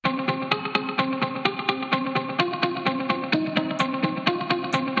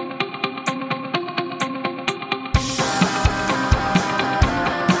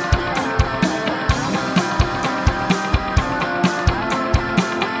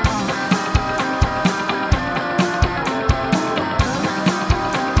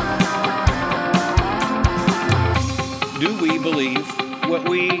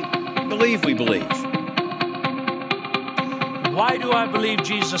do I believe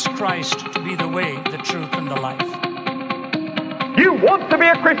Jesus Christ to be the way, the truth, and the life. You want to be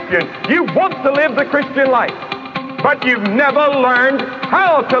a Christian. You want to live the Christian life. But you've never learned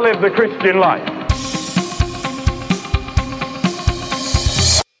how to live the Christian life.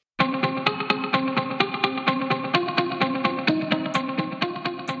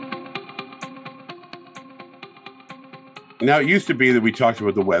 Now, it used to be that we talked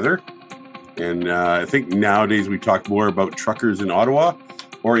about the weather, and I think nowadays we talk more about truckers in Ottawa,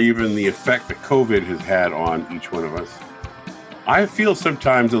 or even the effect that COVID has had on each one of us. I feel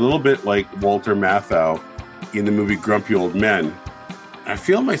sometimes a little bit like Walter Matthau in the movie Grumpy Old Men. I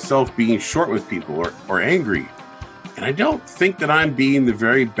feel myself being short with people or angry, and I don't think that I'm being the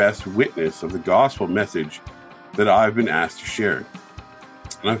very best witness of the gospel message that I've been asked to share.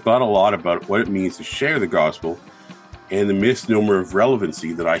 And I've thought a lot about what it means to share the gospel and the misnomer of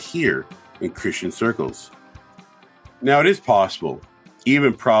relevancy that I hear in Christian circles. Now, it is possible,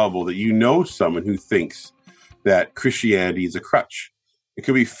 even probable, that you know someone who thinks that Christianity is a crutch. It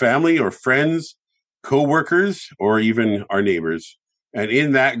could be family or friends, co-workers, or even our neighbors. And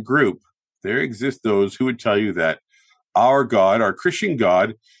in that group, there exist those who would tell you that our God, our Christian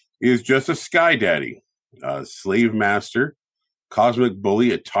God, is just a sky daddy, a slave master, cosmic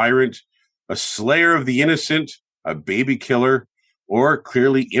bully, a tyrant, a slayer of the innocent, a baby killer, or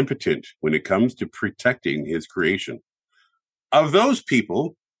clearly impotent when it comes to protecting his creation. Of those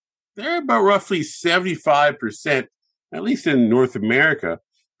people, there are about roughly 75%, at least in North America,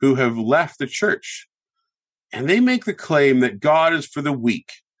 who have left the church. And they make the claim that God is for the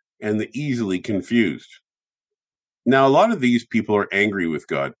weak and the easily confused. Now, a lot of these people are angry with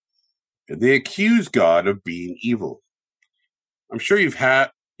God. They accuse God of being evil. I'm sure you've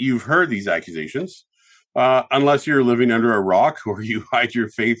heard these accusations. Unless you're living under a rock or you hide your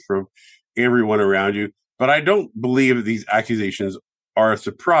faith from everyone around you. But I don't believe that these accusations are a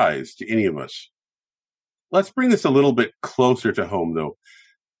surprise to any of us. Let's bring this a little bit closer to home, though.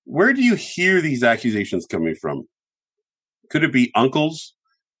 Where do you hear these accusations coming from? Could it be uncles,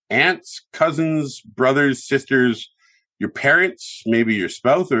 aunts, cousins, brothers, sisters, your parents, maybe your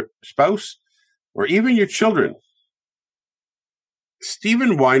spouse, or even your children?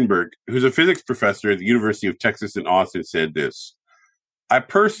 Steven Weinberg, who's a physics professor at the University of Texas in Austin, said this: I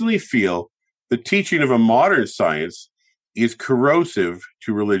personally feel the teaching of a modern science is corrosive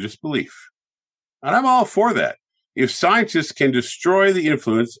to religious belief. And I'm all for that. If scientists can destroy the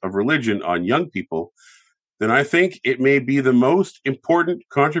influence of religion on young people, then I think it may be the most important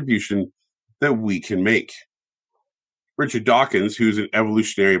contribution that we can make. Richard Dawkins, who's an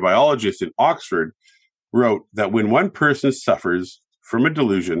evolutionary biologist in Oxford, wrote that when one person suffers from a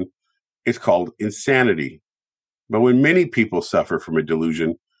delusion, it's called insanity. But when many people suffer from a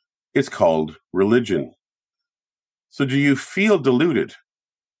delusion, it's called religion. So do you feel deluded?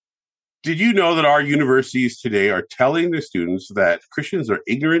 Did you know that our universities today are telling their students that Christians are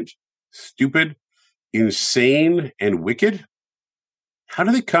ignorant, stupid, insane, and wicked? How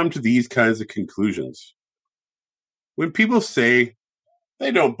do they come to these kinds of conclusions? When people say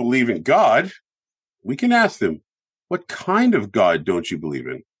they don't believe in God, we can ask them, what kind of God don't you believe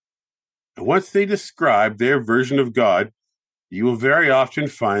in? And once they describe their version of God, you will very often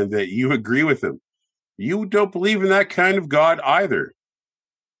find that you agree with them. You don't believe in that kind of God either.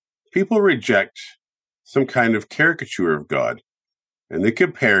 People reject some kind of caricature of God, and they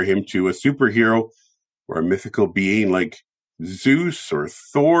compare him to a superhero or a mythical being like Zeus or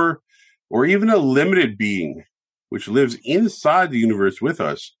Thor, or even a limited being which lives inside the universe with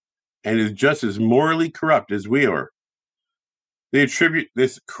us and is just as morally corrupt as we are. They attribute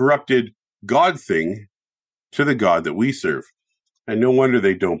this corrupted God thing to the God that we serve. And no wonder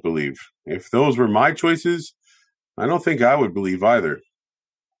they don't believe. If those were my choices, I don't think I would believe either.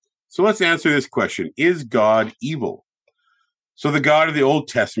 So let's answer this question. Is God evil? So the God of the Old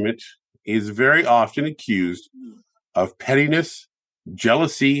Testament is very often accused of pettiness,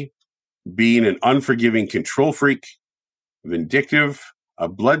 jealousy, being an unforgiving control freak, vindictive, a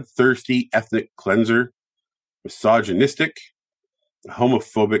bloodthirsty ethnic cleanser, misogynistic, a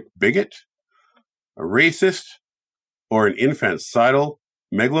homophobic bigot, a racist, or an infanticidal,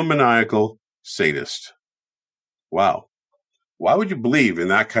 megalomaniacal sadist. Wow. Why would you believe in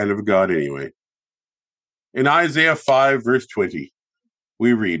that kind of a God anyway? In Isaiah 5, verse 20,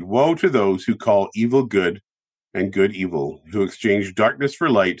 we read, "Woe to those who call evil good and good evil, who exchange darkness for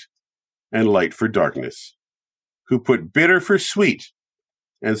light and light for darkness, who put bitter for sweet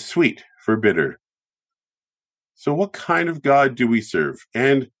and sweet for bitter." So what kind of God do we serve?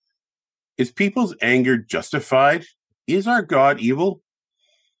 And is people's anger justified? Is our God evil?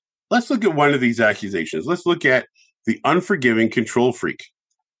 Let's look at one of these accusations. Let's look at the unforgiving control freak.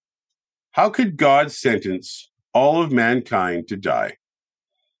 How could God sentence all of mankind to die?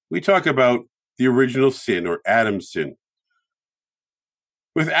 We talk about the original sin, or Adam's sin.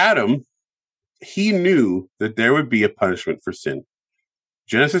 With Adam, he knew that there would be a punishment for sin.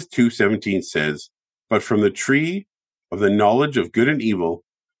 Genesis 2:17 says, "But from the tree of the knowledge of good and evil,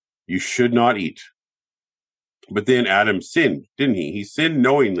 you should not eat." But then Adam sinned, didn't he? He sinned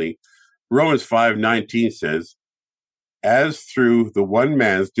knowingly. Romans 5:19 says, "As through the one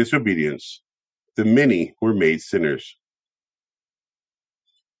man's disobedience, the many were made sinners."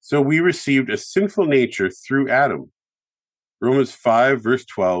 So we received a sinful nature through Adam. Romans 5 verse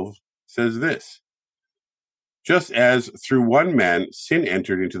 12 says this, "Just as through one man sin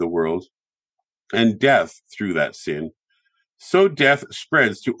entered into the world, and death through that sin, so death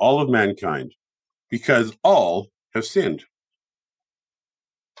spreads to all of mankind, because all have sinned."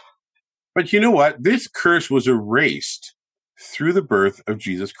 But you know what? This curse was erased through the birth of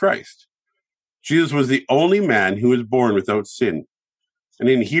Jesus Christ. Jesus was the only man who was born without sin. And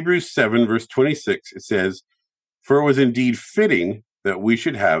in Hebrews 7 verse 26, it says, "For it was indeed fitting that we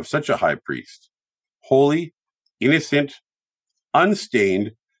should have such a high priest, holy, innocent,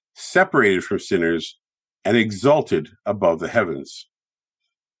 unstained, separated from sinners, and exalted above the heavens."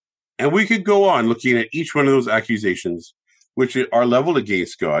 And we could go on looking at each one of those accusations, which are leveled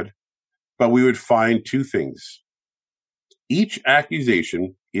against God, but we would find two things. Each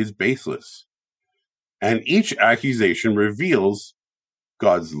accusation is baseless, and each accusation reveals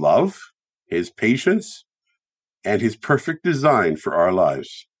God's love, his patience, and his perfect design for our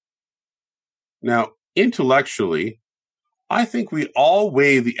lives. Now, intellectually, I think we all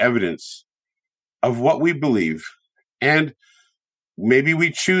weigh the evidence of what we believe, and maybe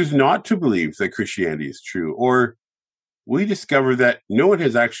we choose not to believe that Christianity is true, or we discover that no one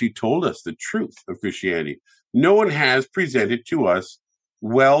has actually told us the truth of Christianity. No one has presented to us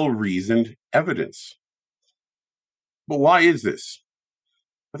well-reasoned evidence. But why is this?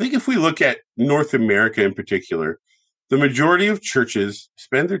 I think if we look at North America in particular, the majority of churches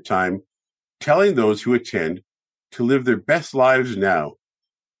spend their time telling those who attend to live their best lives now.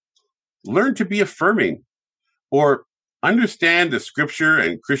 Learn to be affirming, or understand the scripture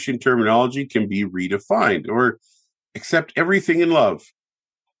and Christian terminology can be redefined, or accept everything in love.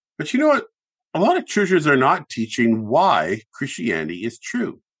 But you know what? A lot of churches are not teaching why Christianity is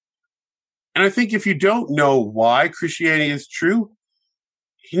true. And I think if you don't know why Christianity is true,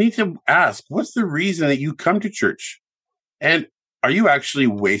 you need to ask, what's the reason that you come to church? And are you actually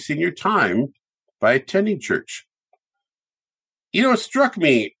wasting your time by attending church? You know, it struck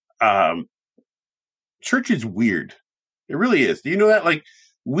me, church is weird. It really is. Do you know that? Like,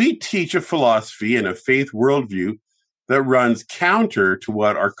 we teach a philosophy and a faith worldview that runs counter to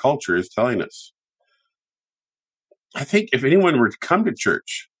what our culture is telling us. I think if anyone were to come to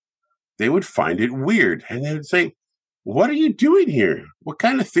church, they would find it weird. And they would say, what are you doing here? What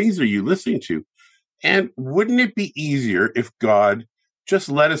kind of things are you listening to? And wouldn't it be easier if God just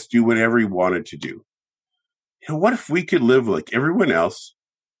let us do whatever he wanted to do? You know, what if we could live like everyone else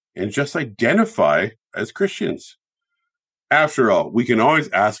and just identify as Christians? After all, we can always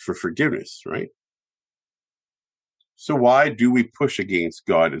ask for forgiveness, right? So why do we push against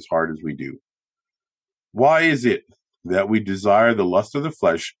God as hard as we do? Why is it that we desire the lust of the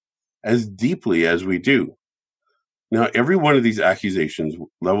flesh as deeply as we do? Now, every one of these accusations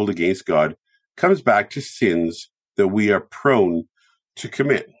leveled against God comes back to sins that we are prone to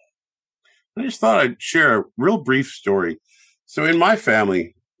commit. I just thought I'd share a real brief story. So in my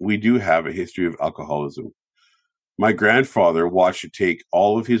family, we do have a history of alcoholism. My grandfather watched it take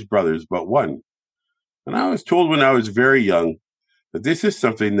all of his brothers but one. And I was told when I was very young that this is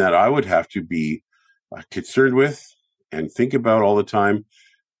something that I would have to be concerned with and think about all the time.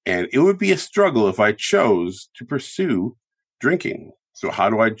 And it would be a struggle if I chose to pursue drinking. So how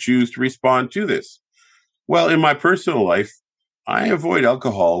do I choose to respond to this? Well, in my personal life, I avoid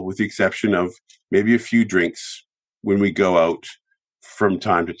alcohol with the exception of maybe a few drinks when we go out from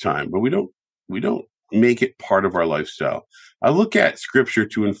time to time, but we don't make it part of our lifestyle. I look at scripture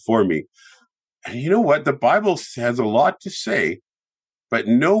to inform me. And you know what? The Bible has a lot to say, but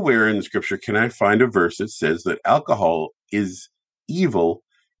nowhere in the scripture can I find a verse that says that alcohol is evil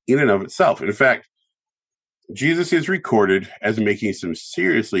in and of itself. In fact, Jesus is recorded as making some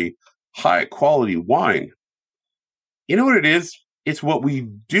seriously high quality wine. You know what it is? It's what we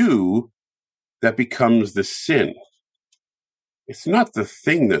do that becomes the sin. It's not the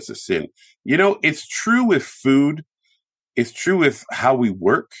thing that's a sin. You know, it's true with food. It's true with how we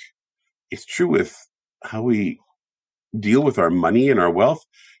work. It's true with how we deal with our money and our wealth.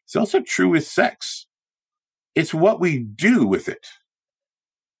 It's also true with sex. It's what we do with it.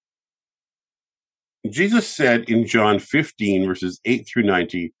 Jesus said in John 15, verses 8 through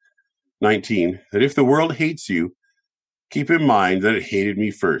 19, that if the world hates you, keep in mind that it hated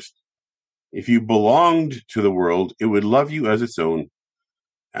me first. If you belonged to the world, it would love you as its own.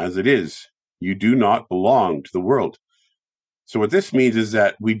 As it is, you do not belong to the world. So what this means is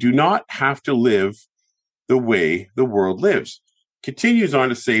that we do not have to live the way the world lives. Continues on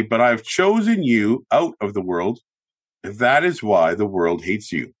to say, but I've chosen you out of the world, and that is why the world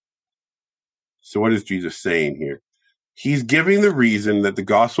hates you. So what is Jesus saying here? He's giving the reason that the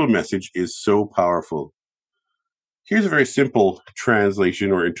gospel message is so powerful. Here's a very simple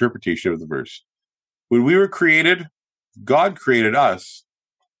translation or interpretation of the verse. When we were created, God created us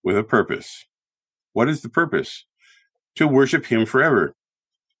with a purpose. What is the purpose? To worship him forever.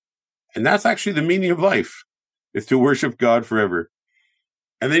 And that's actually the meaning of life, is to worship God forever.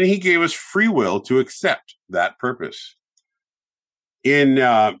 And then he gave us free will to accept that purpose. In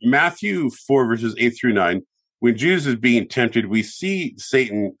Matthew 4, verses 8 through 9, when Jesus is being tempted, we see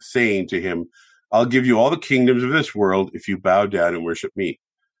Satan saying to him, I'll give you all the kingdoms of this world if you bow down and worship me.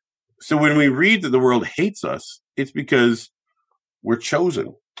 So when we read that the world hates us, it's because we're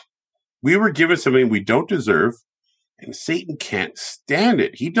chosen. We were given something we don't deserve, and Satan can't stand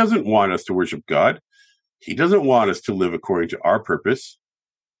it. He doesn't want us to worship God. He doesn't want us to live according to our purpose.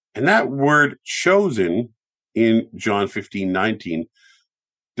 And that word chosen in John 15:19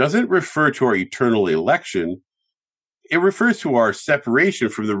 doesn't refer to our eternal election. It refers to our separation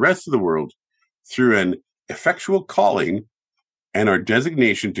from the rest of the world through an effectual calling and our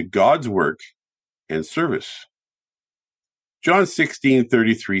designation to God's work and service. John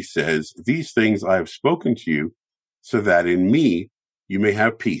 16:33 says, these things I have spoken to you so that in me you may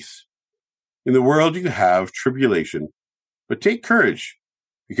have peace. In the world you have tribulation, but take courage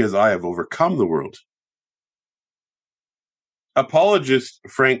because I have overcome the world. Apologist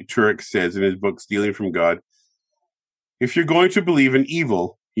Frank Turek says in his book, Stealing from God, if you're going to believe in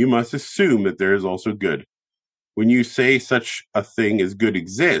evil, you must assume that there is also good. When you say such a thing as good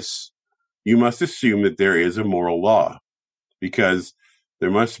exists, you must assume that there is a moral law, because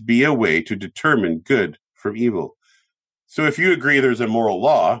there must be a way to determine good from evil. So if you agree there's a moral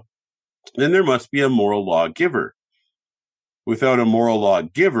law, then there must be a moral lawgiver. Without a moral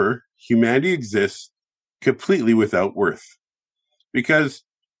lawgiver, humanity exists completely without worth, because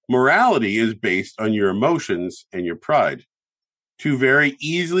morality is based on your emotions and your pride, two very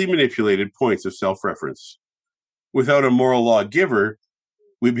easily manipulated points of self-reference. Without a moral lawgiver,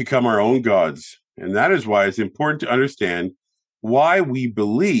 we become our own gods, and that is why it's important to understand why we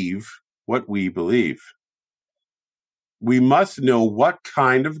believe what we believe. We must know what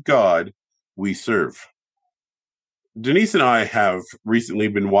kind of God we serve. Denise and I have recently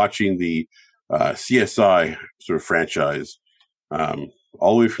been watching the CSI sort of franchise,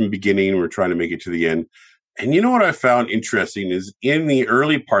 all the way from the beginning. We're trying to make it to the end. And you know what I found interesting is in the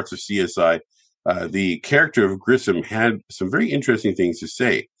early parts of CSI, the character of Grissom had some very interesting things to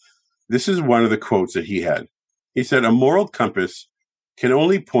say. This is one of the quotes that he had. He said, a moral compass can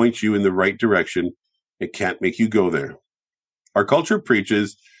only point you in the right direction. It can't make you go there. Our culture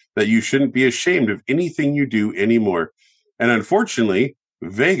preaches that you shouldn't be ashamed of anything you do anymore. And unfortunately,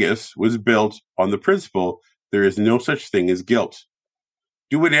 Vegas was built on the principle there is no such thing as guilt.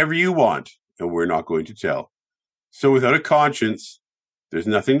 Do whatever you want, and we're not going to tell. So without a conscience, there's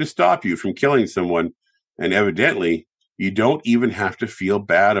nothing to stop you from killing someone, and evidently, you don't even have to feel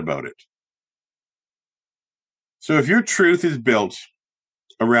bad about it. So if your truth is built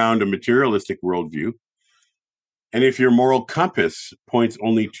around a materialistic worldview, and if your moral compass points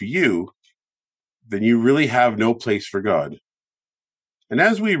only to you, then you really have no place for God. And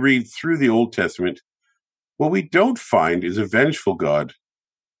as we read through the Old Testament, what we don't find is a vengeful God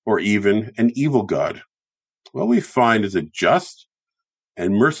or even an evil God. What we find is a just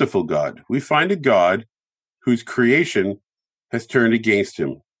and merciful God. We find a God whose creation has turned against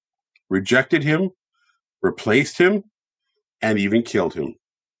him, rejected him, replaced him, and even killed him.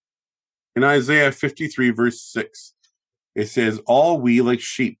 In Isaiah 53, verse 6, it says, all we like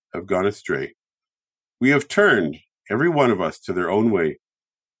sheep have gone astray. We have turned, every one of us, to their own way,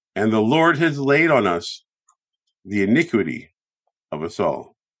 and the Lord has laid on us the iniquity of us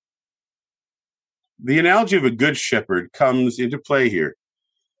all. The analogy of a good shepherd comes into play here.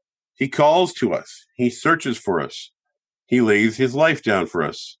 He calls to us. He searches for us. He lays his life down for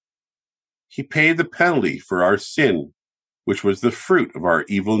us. He paid the penalty for our sin, which was the fruit of our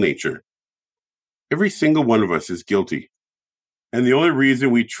evil nature. Every single one of us is guilty. And the only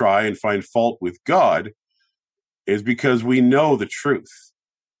reason we try and find fault with God is because we know the truth.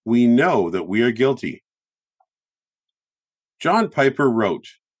 We know that we are guilty. John Piper wrote,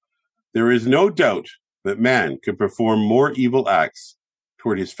 "There is no doubt that man can perform more evil acts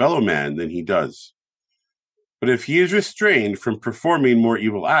toward his fellow man than he does. But if he is restrained from performing more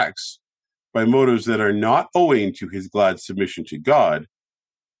evil acts by motives that are not owing to his glad submission to God,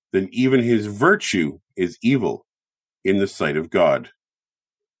 then even his virtue is evil in the sight of God."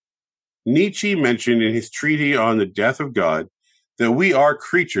 Nietzsche mentioned in his treatise on the death of God that we are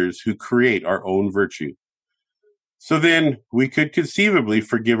creatures who create our own virtue. So then we could conceivably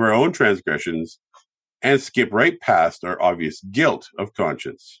forgive our own transgressions and skip right past our obvious guilt of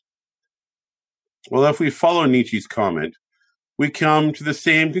conscience. Well, if we follow Nietzsche's comment, we come to the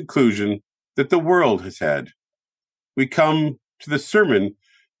same conclusion that the world has had. We come to the sermon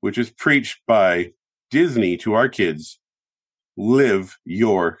which is preached by Disney to our kids: live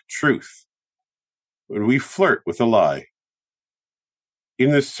your truth. When we flirt with a lie. In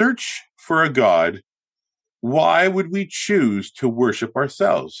the search for a God, why would we choose to worship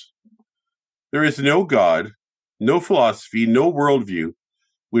ourselves? There is no God, no philosophy, no worldview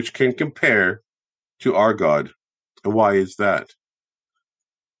which can compare to our God. And why is that?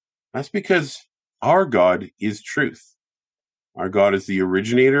 That's because our God is truth. Our God is the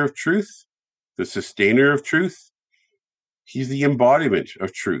originator of truth, the sustainer of truth. He's the embodiment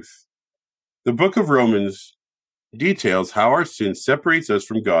of truth. The book of Romans details how our sin separates us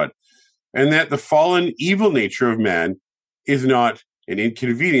from God, and that the fallen evil nature of man is not an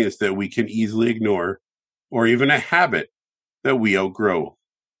inconvenience that we can easily ignore, or even a habit that we outgrow.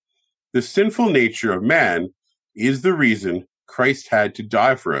 The sinful nature of man is the reason Christ had to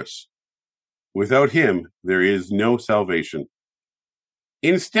die for us. Without him, there is no salvation.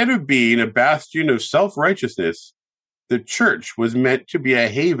 Instead of being a bastion of self-righteousness, the church was meant to be a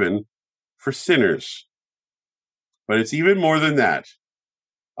haven for sinners. But it's even more than that.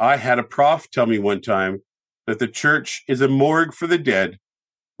 I had a prof tell me one time that the church is a morgue for the dead,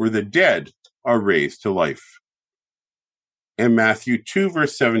 where the dead are raised to life. In Matthew 2,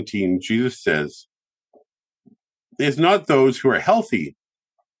 verse 17, Jesus says, "It is not those who are healthy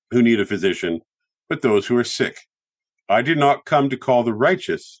who need a physician, but those who are sick. I did not come to call the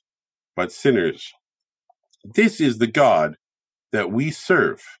righteous, but sinners." This is the God that we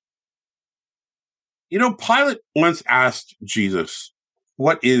serve. You know, Pilate once asked Jesus,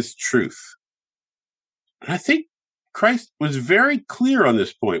 "What is truth?" And I think Christ was very clear on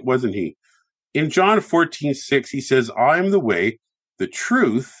this point, wasn't he? In John 14:6, he says, "I am the way, the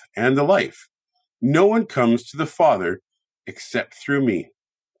truth, and the life. No one comes to the Father except through me."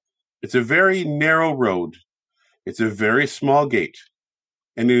 It's a very narrow road. It's a very small gate.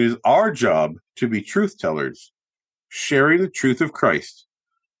 And it is our job to be truth tellers, sharing the truth of Christ,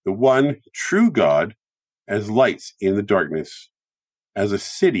 the one true God, as lights in the darkness, as a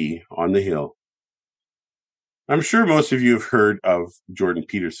city on the hill. I'm sure most of you have heard of Jordan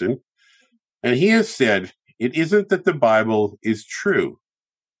Peterson, and he has said, it isn't that the Bible is true.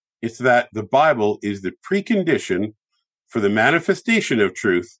 It's that the Bible is the precondition for the manifestation of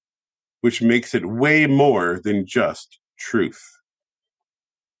truth, which makes it way more than just truth.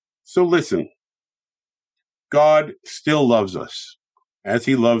 So listen, God still loves us, as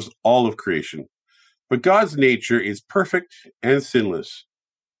he loves all of creation. But God's nature is perfect and sinless.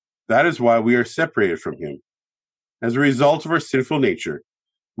 That is why we are separated from him. As a result of our sinful nature,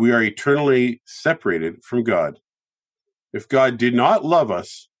 we are eternally separated from God. If God did not love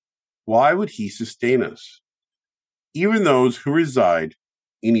us, why would he sustain us? Even those who reside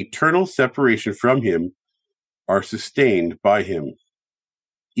in eternal separation from him are sustained by him,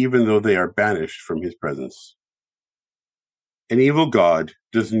 even though they are banished from his presence. An evil God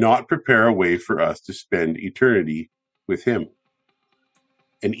does not prepare a way for us to spend eternity with him.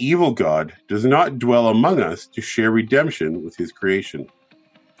 An evil God does not dwell among us to share redemption with his creation.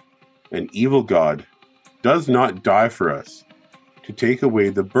 An evil God does not die for us to take away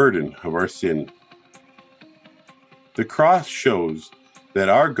the burden of our sin. The cross shows that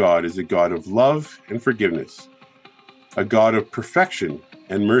our God is a God of love and forgiveness, a God of perfection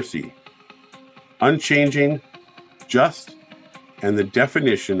and mercy, unchanging, just, and the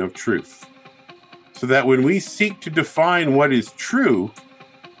definition of truth. So that when we seek to define what is true,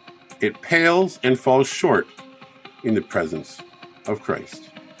 it pales and falls short in the presence of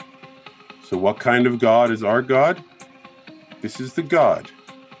Christ. So what kind of God is our God? This is the God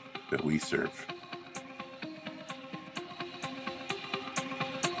that we serve.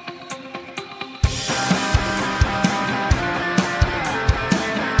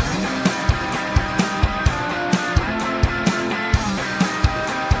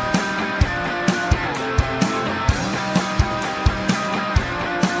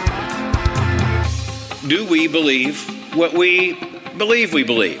 Do we believe what we believe we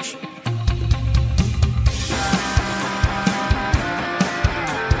believe.